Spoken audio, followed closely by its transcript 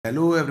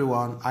Hello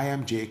everyone, I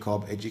am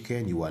Jacob Ejike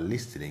and you are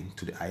listening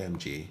to the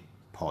IMJ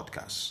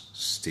podcast.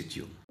 Stay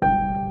tuned.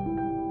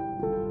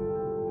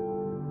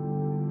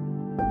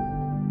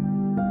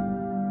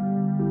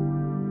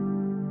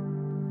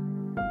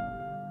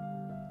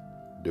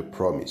 The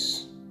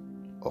promise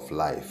of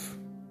life.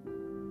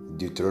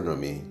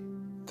 Deuteronomy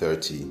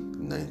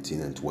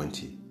 30:19 and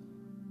 20.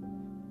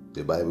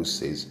 The Bible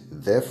says,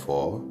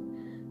 "Therefore,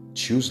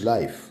 choose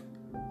life,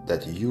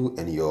 that you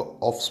and your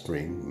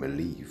offspring may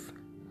live,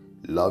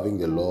 loving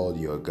the Lord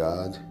your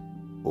God,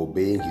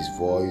 obeying his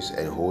voice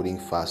and holding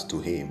fast to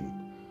him,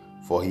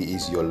 for he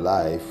is your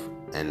life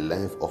and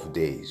length of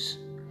days,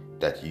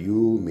 that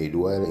you may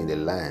dwell in the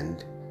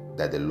land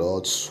that the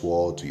Lord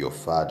swore to your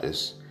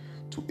fathers,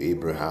 to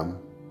Abraham,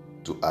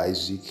 to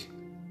Isaac,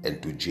 and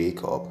to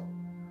Jacob,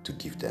 to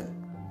give them."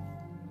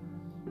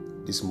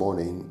 This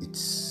morning,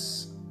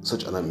 it's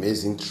such an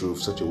amazing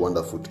truth, such a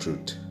wonderful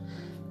truth,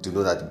 to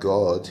know that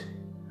God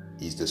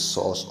is the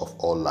source of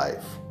all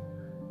life.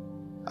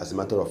 As a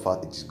matter of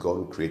fact, it is God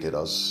who created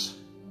us.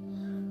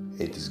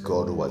 It is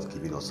God who has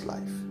given us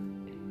life.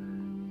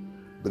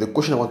 But the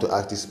question I want to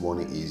ask this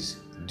morning is,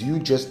 do you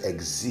just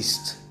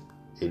exist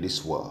in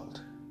this world,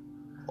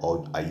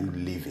 or are you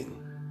living?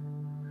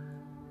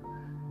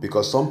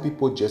 Because some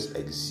people just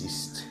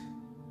exist,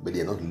 but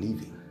they're not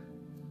living.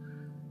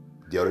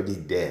 They're already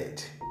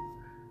dead.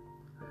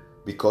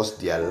 Because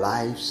their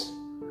lives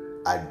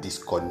are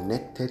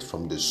disconnected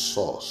from the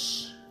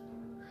source.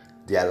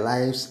 Their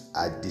lives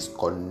are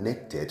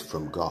disconnected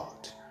from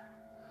God.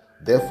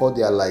 Therefore,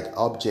 they are like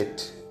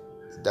objects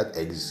that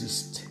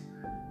exist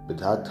but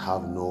that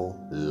have no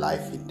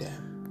life in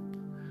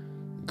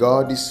them.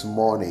 God this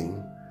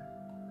morning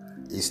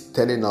is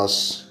telling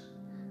us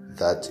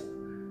that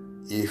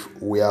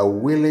if we are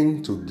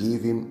willing to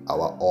give him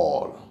our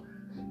all,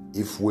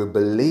 if we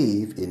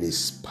believe in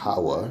his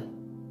power,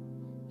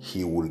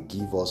 he will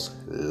give us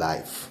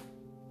life.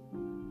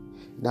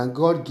 Now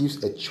God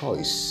gives a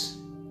choice.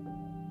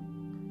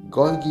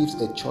 God gives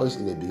a choice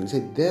in the beginning. He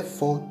said,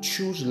 "Therefore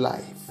choose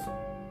life."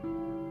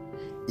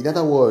 In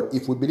other words,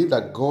 if we believe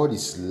that God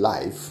is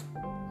life,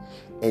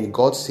 and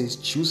God says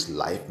choose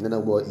life, in other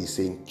words, he's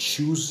saying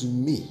choose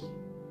me.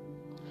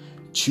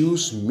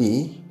 Choose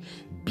me,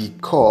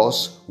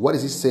 because what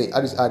is he saying?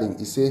 What is adding?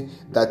 He said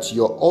that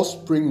your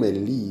offspring may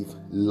live,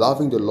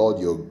 loving the Lord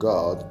your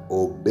God,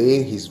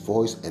 obeying his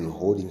voice and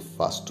holding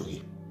fast to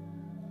him.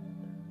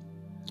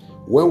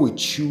 When we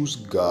choose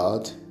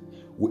God,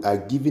 we are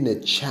given a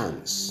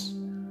chance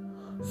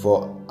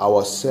for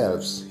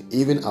ourselves,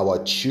 even our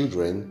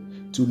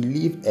children, to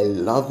live a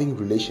loving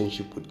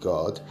relationship with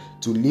God,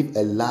 to live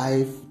a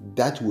life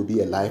that will be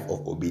a life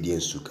of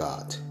obedience to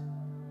God.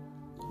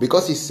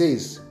 Because he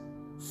says,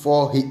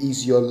 "For he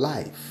is your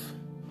life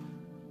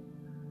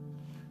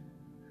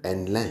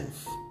and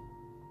length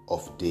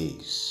of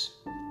days."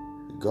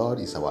 God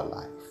is our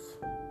life.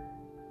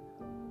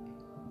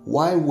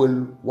 Why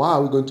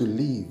are we going to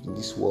live in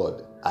this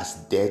world as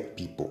dead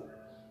people,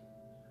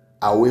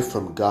 away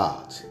from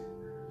God?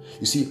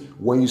 You see,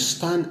 when you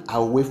stand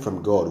away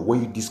from God,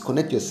 when you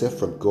disconnect yourself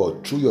from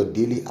God through your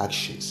daily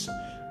actions,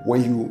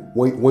 when you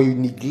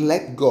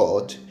neglect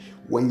God,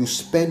 when you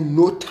spend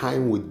no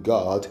time with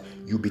God,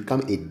 you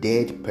become a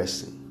dead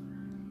person.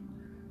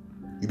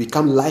 You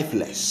become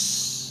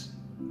lifeless.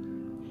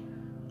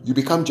 You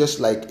become just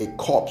like a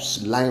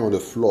corpse lying on the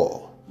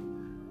floor,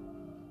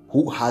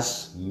 who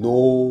is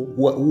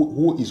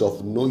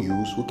of no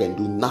use, who can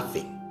do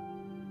nothing.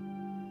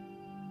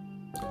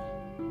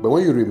 But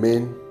when you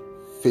remain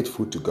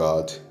faithful to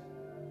God,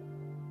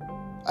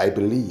 I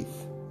believe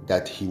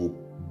that he will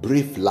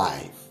breathe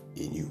life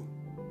in you.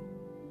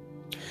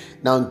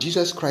 Now,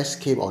 Jesus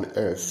Christ came on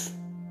earth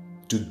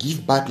to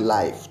give back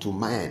life to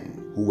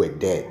men who were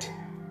dead,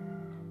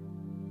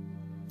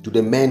 to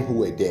the men who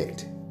were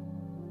dead.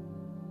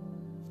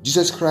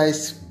 Jesus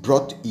Christ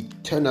brought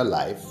eternal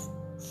life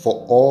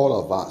for all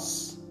of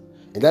us.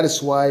 And that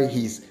is why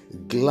he's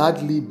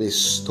gladly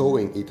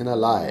bestowing eternal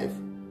life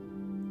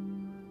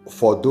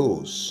for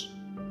those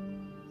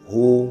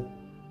who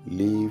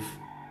live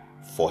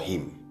for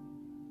him.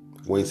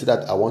 When you say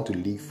that I want to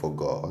live for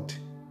God,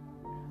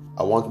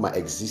 I want my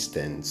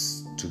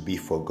existence to be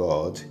for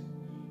God,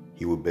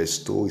 he will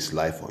bestow his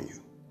life on you.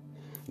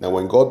 Now,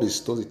 when God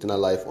bestows eternal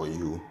life on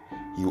you,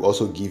 he will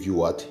also give you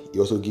what? He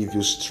will also give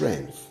you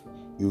strength.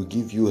 He will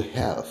give you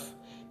health.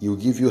 He will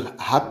give you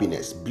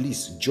happiness,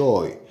 bliss,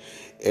 joy,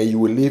 and you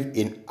will live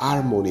in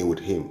harmony with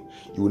him.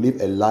 You will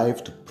live a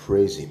life to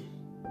praise him.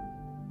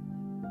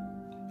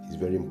 It's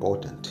very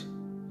important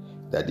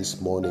that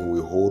this morning we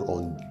hold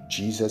on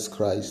Jesus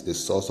Christ, the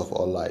source of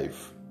all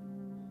life.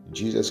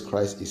 Jesus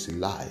Christ is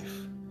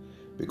life.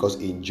 Because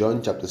in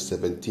John chapter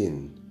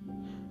 17,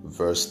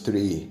 verse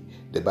 3,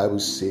 the Bible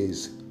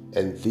says,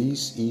 "And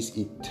this is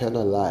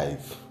eternal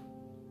life,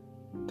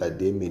 that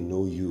they may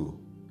know you,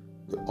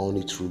 the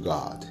only true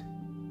God,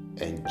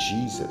 and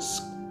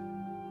Jesus,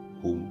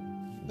 whom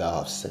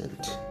thou hast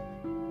sent."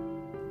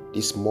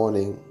 This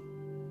morning,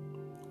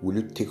 will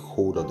you take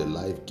hold of the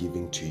life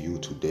given to you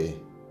today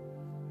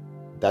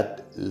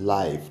that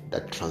life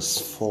that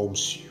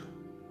transforms you,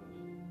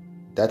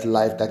 that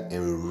life that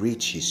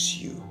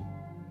enriches you,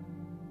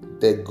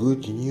 the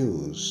good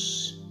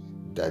news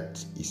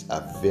that is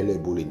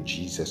available in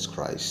Jesus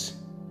Christ.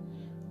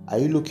 Are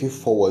you looking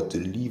forward to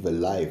live a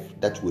life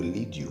that will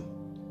lead you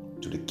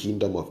to the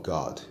kingdom of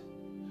God?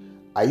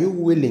 Are you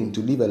willing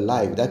to live a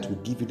life that will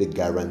give you the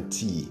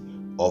guarantee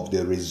of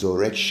the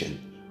resurrection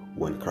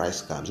when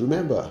Christ comes?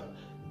 Remember,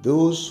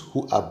 those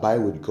who abide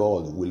with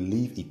God will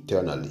live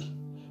eternally.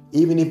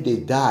 Even if they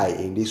die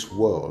in this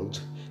world,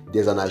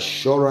 there's an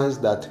assurance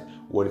that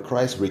when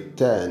Christ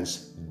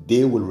returns,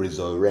 they will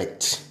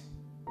resurrect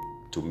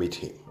to meet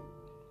him.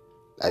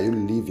 Are you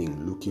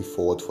living looking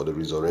forward for the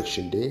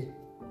resurrection day?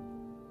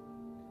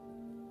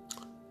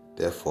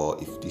 Therefore,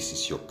 if this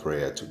is your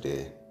prayer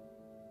today,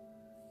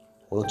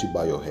 why don't you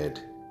bow your head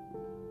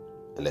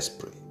and let's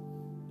pray.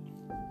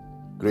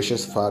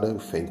 Gracious Father, we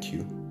thank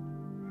you.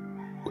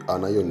 We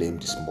honor your name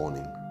this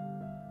morning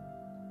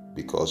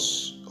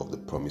because of the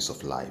promise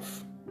of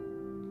life.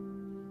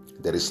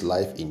 There is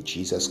life in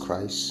Jesus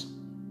Christ.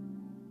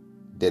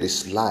 There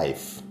is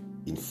life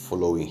in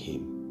following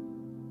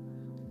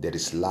him. There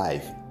is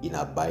life in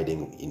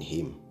abiding in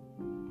him.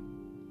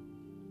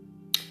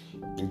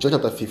 In John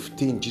chapter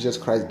 15, Jesus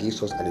Christ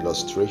gives us an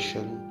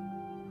illustration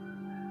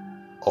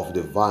of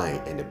the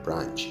vine and the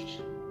branch.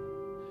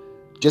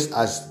 Just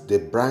as the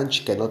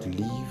branch cannot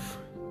live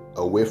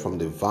away from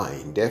the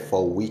vine,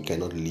 therefore we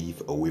cannot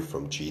live away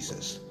from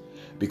Jesus.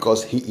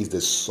 Because he is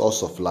the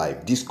source of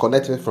life.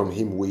 Disconnected from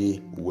him,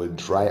 we will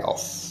dry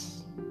off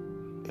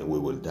and we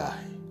will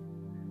die.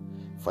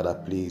 Father,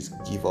 please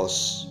give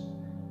us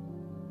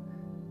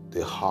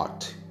the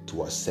heart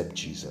to accept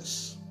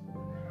Jesus.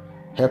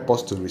 Help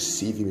us to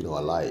receive him in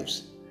our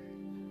lives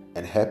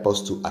and help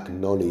us to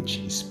acknowledge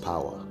his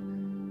power.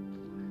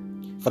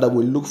 Father,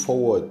 we look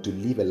forward to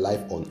live a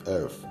life on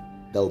earth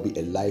that will be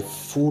a life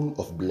full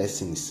of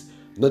blessings,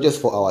 not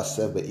just for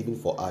ourselves, but even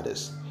for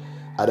others.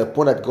 At the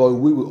point that God,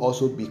 we will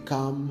also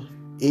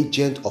become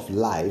agent of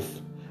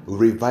life,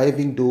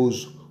 reviving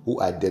those who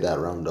are dead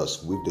around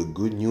us with the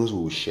good news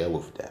we will share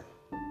with them.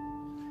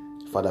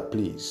 Father,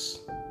 please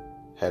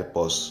help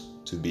us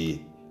to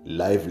be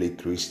lively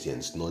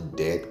Christians, not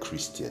dead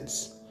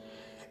Christians.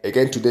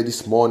 Again, today,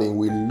 this morning,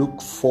 we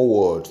look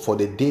forward for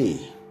the day,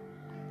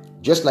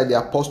 just like the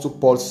Apostle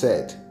Paul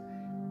said,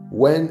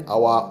 when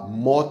our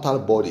mortal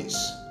bodies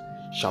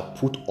shall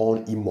put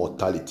on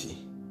immortality,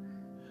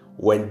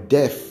 when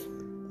death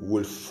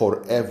will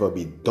forever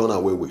be done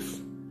away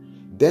with,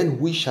 then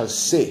we shall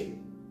say,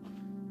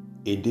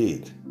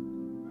 indeed,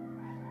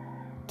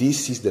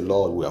 this is the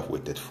Lord we have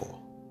waited for.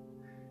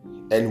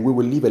 And we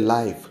will live a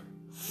life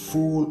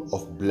full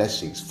of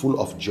blessings, full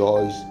of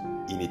joys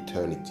in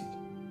eternity.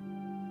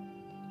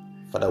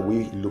 Father,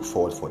 we look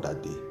forward for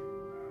that day.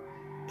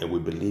 And we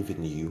believe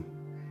in you.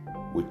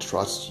 We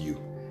trust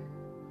you.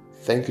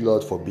 Thank you,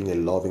 Lord, for being a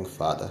loving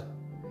Father.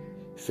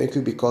 Thank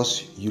you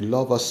because you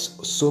love us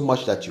so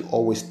much that you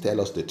always tell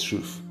us the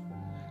truth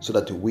so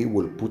that we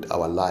will put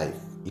our life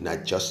in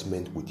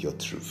adjustment with your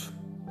truth.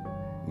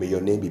 May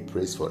your name be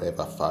praised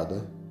forever,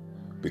 Father,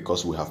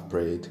 because we have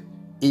prayed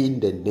in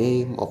the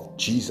name of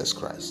Jesus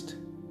Christ.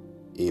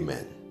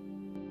 Amen.